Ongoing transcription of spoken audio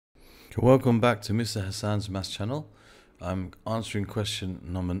Welcome back to Mr. Hassan's Maths channel. I'm answering question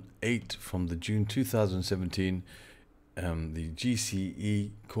number 8 from the June 2017 the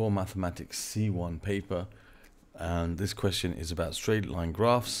GCE Core Mathematics C1 paper, and this question is about straight line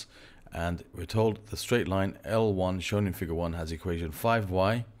graphs, and we're told the straight line L1 shown in figure 1 has equation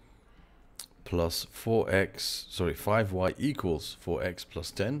 5y plus 5y equals 4x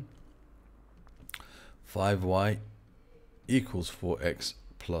plus 10, 5y equals 4x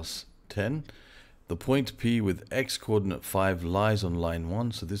plus 10. The point P with x coordinate 5 lies on line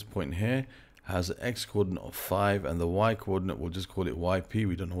 1, so this point here has an x coordinate of 5 and the y coordinate, we'll just call it yp,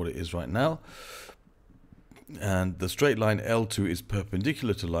 we don't know what it is right now. And the straight line L2 is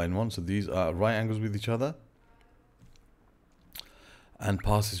perpendicular to line 1, so these are right angles with each other and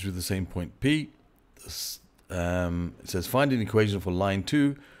passes through the same point P. It says find an equation for line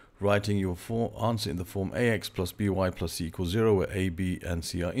 2, writing your answer in the form ax plus by plus c equals 0, where a, b and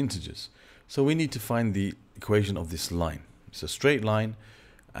c are integers. So we need to find the equation of this line. It's a straight line,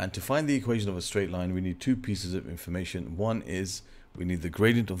 and to find the equation of a straight line we need two pieces of information. One is we need the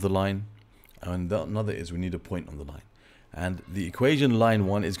gradient of the line, and another is we need a point on the line. And the equation line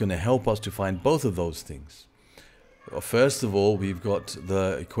 1 is going to help us to find both of those things. First of all, we've got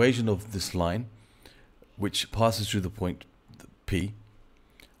the equation of this line which passes through the point P.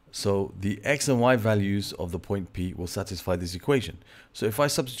 So the x and y values of the point P will satisfy this equation. So if I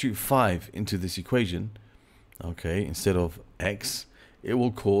substitute 5 into this equation, okay, instead of x, it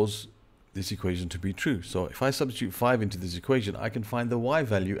will cause this equation to be true. So if I substitute 5 into this equation, I can find the y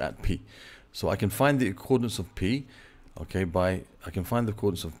value at P. So I can find the coordinates of P, okay, by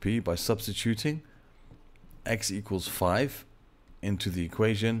substituting x equals 5 into the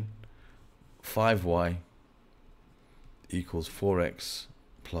equation 5y equals 4x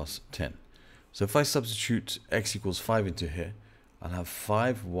plus 10. So if I substitute x equals 5 into here, I'll have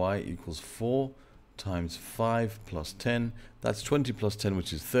 5y equals 4 times 5 plus 10. That's 20 plus 10,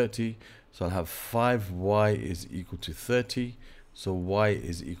 which is 30. So I'll have 5y is equal to 30. So y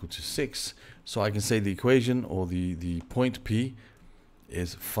is equal to 6. So I can say the equation, or the point P,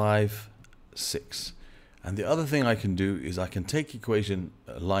 is 5, 6. And the other thing I can do is I can take equation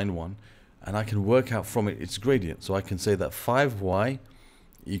line 1 and I can work out from it its gradient. So I can say that 5y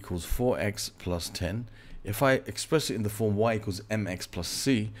equals 4x plus 10. If I express it in the form y equals mx plus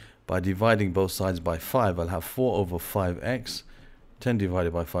c, by dividing both sides by 5, I'll have 4 over 5x. 10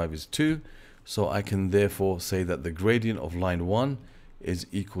 divided by 5 is 2. So I can therefore say that the gradient of line 1 is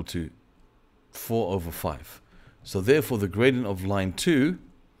equal to 4 over 5. So therefore the gradient of line 2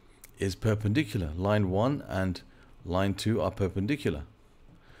 is perpendicular. Line 1 and line 2 are perpendicular.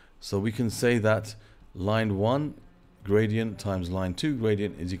 So we can say that line 1 gradient times line 2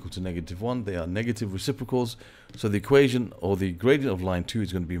 gradient is equal to -1. They are negative reciprocals. So the equation, or the gradient of line 2,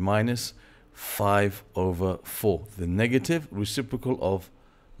 is going to be minus 5 over 4. The negative reciprocal of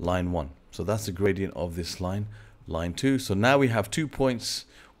line 1. So that's the gradient of this line, line 2. So now we have 2 points,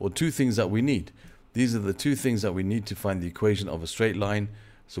 or 2 things that we need. These are the 2 things that we need to find the equation of a straight line.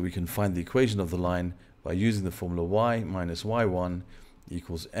 So we can find the equation of the line by using the formula y minus y1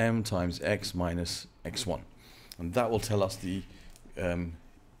 equals m times x minus x1. And that will tell us the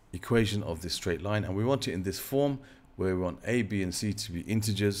equation of this straight line. And we want it in this form, where we want a, b and c to be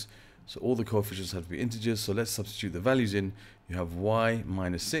integers. So all the coefficients have to be integers. So let's substitute the values in. You have y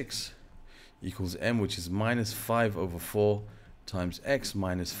minus 6 equals m, which is minus 5 over 4 times x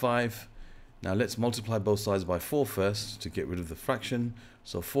minus 5. Now let's multiply both sides by 4 first to get rid of the fraction.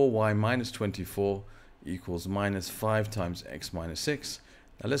 So 4y minus 24 equals minus 5 times x minus 6.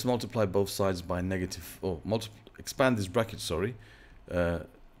 Now let's multiply both sides by expand this bracket,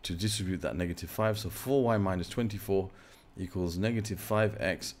 to distribute that -5. So 4y minus 24 equals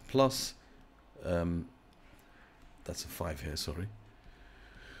 -5x plus, that's a 5 here, sorry.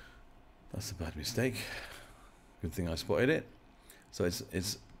 That's a bad mistake. Good thing I spotted it. So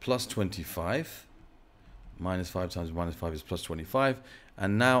it's plus 25. Minus 5 times minus 5 is plus 25.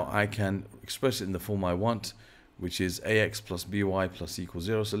 And now I can express it in the form I want, which is ax plus by plus c equals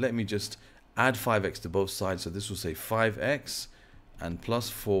 0. So let me just add 5x to both sides. So this will say 5x and plus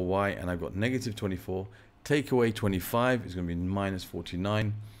 4y, and I've got -24. Take away 25 is going to be minus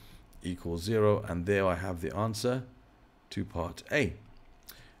 49 equals 0. And there I have the answer to part A.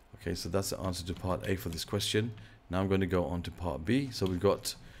 Okay, so that's the answer to part A for this question. Now I'm going to go on to part B. So we've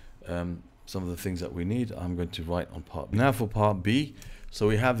got some of the things that we need. I'm going to write on part B. Now for part B, so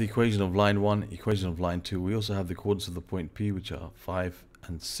we have the equation of line 1, equation of line 2. We also have the coordinates of the point P, which are 5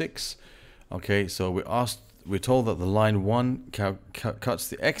 and 6. Okay, so we're told that the line 1 cuts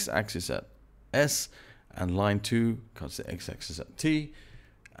the x-axis at S, and line 2 cuts the x-axis at T.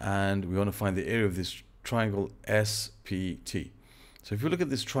 and we want to find the area of this triangle SPT. So if you look at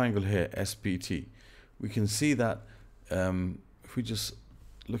this triangle here, SPT, we can see that if we just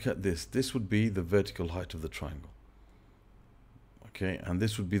look at this would be the vertical height of the triangle. Okay, and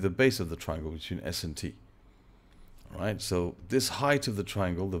this would be the base of the triangle between S and T. All right, so this height of the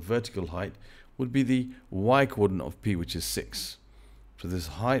triangle, the vertical height, would be the y coordinate of P, which is 6. So this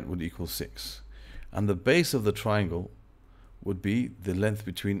height would equal 6. And the base of the triangle would be the length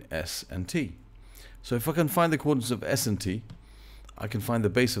between S and T. So if I can find the coordinates of S and T, I can find the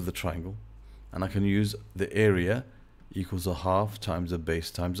base of the triangle, and I can use the area equals a half times the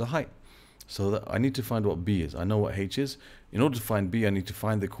base times the height. So that I need to find what B is. I know what H is. In order to find B, I need to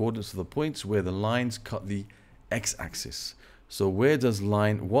find the coordinates of the points where the lines cut the x-axis. So what is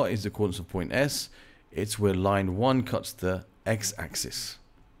the coordinates of point S? It's where line 1 cuts the x-axis.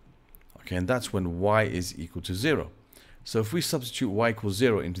 Okay, and that's when y is equal to 0. So if we substitute y equals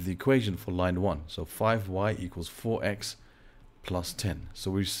 0 into the equation for line 1, so 5y equals 4x plus 10.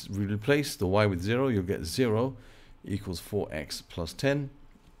 So we replace the y with 0, you'll get 0 equals 4x plus 10.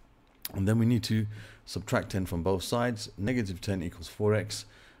 And then we need to subtract 10 from both sides. Negative 10 equals 4x.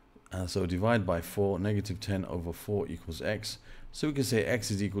 So divide by 4, negative 10 over 4 equals x. So we can say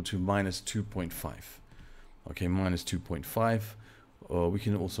x is equal to minus 2.5. Okay, minus 2.5. Or we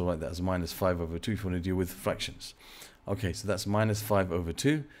can also write that as minus 5 over 2 if you want to deal with fractions. Okay, so that's minus 5 over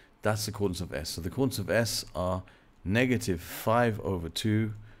 2. That's the coordinates of S. So the coordinates of S are negative 5 over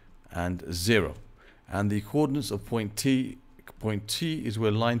 2 and 0. And the coordinates of point T is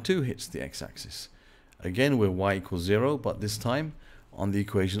where line 2 hits the x-axis. Again, where y equals 0, but this time on the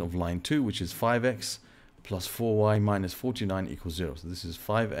equation of line 2, which is 5x plus 4y minus 49 equals 0. So this is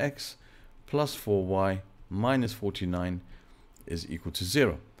 5x plus 4y minus 49 is equal to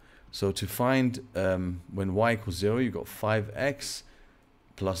 0. So to find when y equals 0, you've got 5x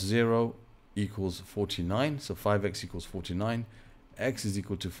plus 0 equals 49. So 5x equals 49. X is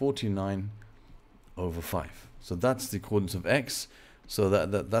equal to 49 over 5. So that's the coordinates of x. So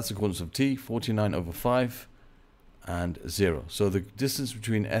that's the coordinates of t, 49 over 5 and 0. So the distance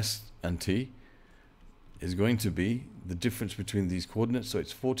between S and T is going to be the difference between these coordinates. So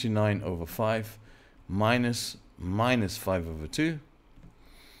it's 49 over 5 minus 5 over 2,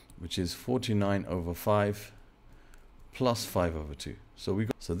 which is 49 over 5 plus 5 over 2.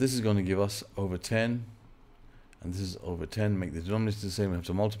 So this is going to give us over 10, and this is over 10. Make the denominator the same. We have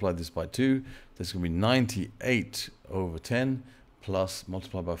to multiply this by 2. That's going to be 98 over 10 plus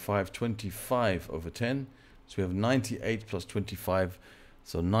multiply by 5, 25 over 10. So we have 98 plus 25.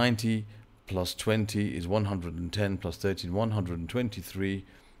 So 90 plus 20 is 110 plus 13, 123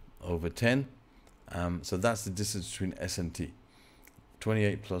 over 10. So that's the distance between S and T.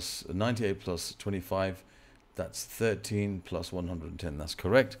 98 plus 98 plus 25, that's 13 plus 110. That's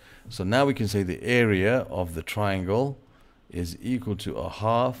correct. So now we can say the area of the triangle is equal to a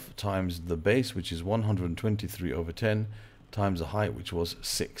half times the base, which is 123 over 10, times the height, which was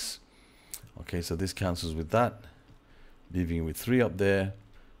 6. Okay, so this cancels with that, leaving you with 3 up there.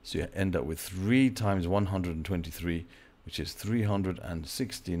 So you end up with 3 times 123, which is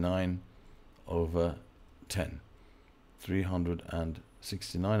 369 over 10.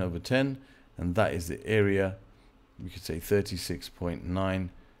 369 over 10, and that is the area. We could say 36.9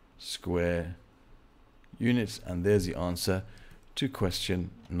 square units, and there's the answer to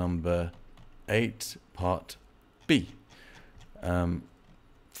question number 8, part B.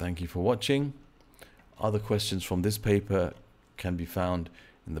 Thank you for watching. Other questions from this paper can be found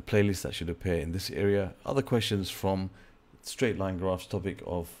in the playlist that should appear in this area. Other questions from straight line graphs topic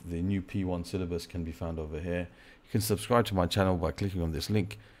of the new P1 syllabus can be found over here. You can subscribe to my channel by clicking on this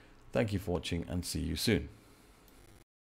link. Thank you for watching, and see you soon.